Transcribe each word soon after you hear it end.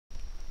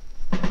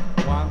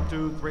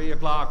2, 3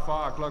 o'clock,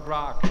 4 o'clock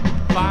rock.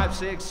 5,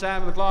 6,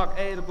 7 o'clock,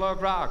 8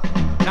 o'clock rock.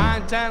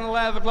 9, 10,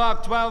 11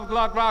 o'clock, 12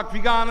 o'clock rock. We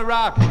gonna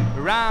rock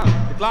around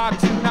the clock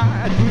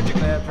tonight. Put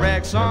your left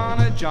Rex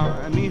on a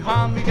join me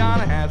home. We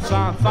gonna have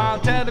some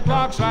fun. 10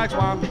 o'clock strikes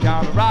 1. We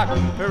gonna rock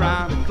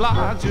around the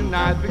clock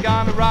tonight. We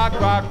gonna rock,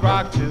 rock,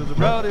 rock till the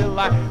brody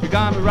light. We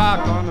gonna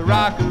rock on the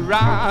rock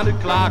around the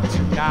clock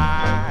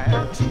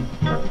tonight.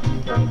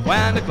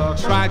 When the clock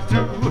strikes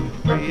 2,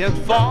 3 and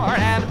 4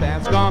 and the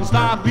band's gonna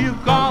stop, we'll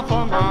call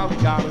for more. We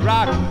gonna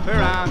rock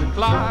around the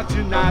clock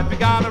tonight. We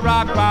gonna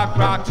rock, rock,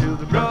 rock till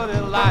the brody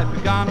light.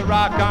 We gonna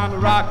rock on the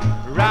rock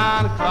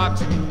around the clock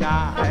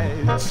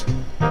tonight.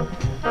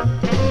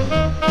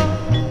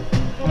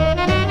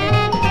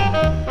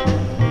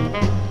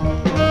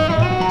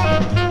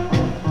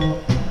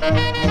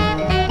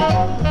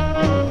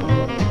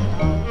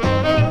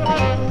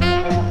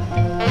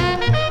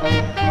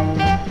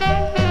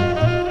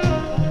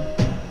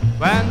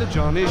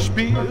 Johnny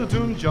spielt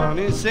und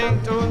Johnny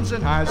singt uns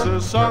ein heißer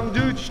Song.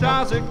 Die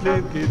Straße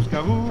klingt, gibt's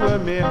keine Ruhe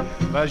mehr,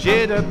 weil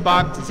jeder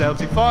backt,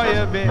 selbst die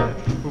Feuerwehr.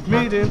 Und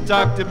mit dem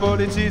Takt der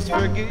Polizist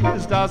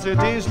vergisst, dass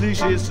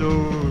dienstlich ist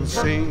und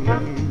singt.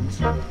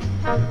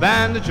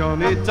 Wenn der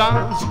Johnny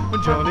tanzt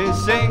und Johnny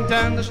singt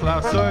und das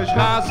Schlagzeug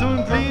rast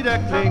und Lieder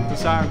klingt,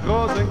 das sagen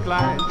groß und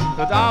klein,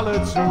 hört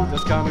alle zu,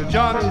 das kann nur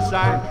Johnny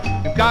sein.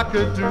 Im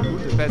Kakadu,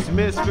 der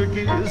Pessimist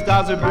vergisst,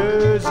 dass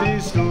böse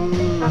ist und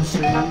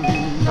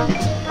singt.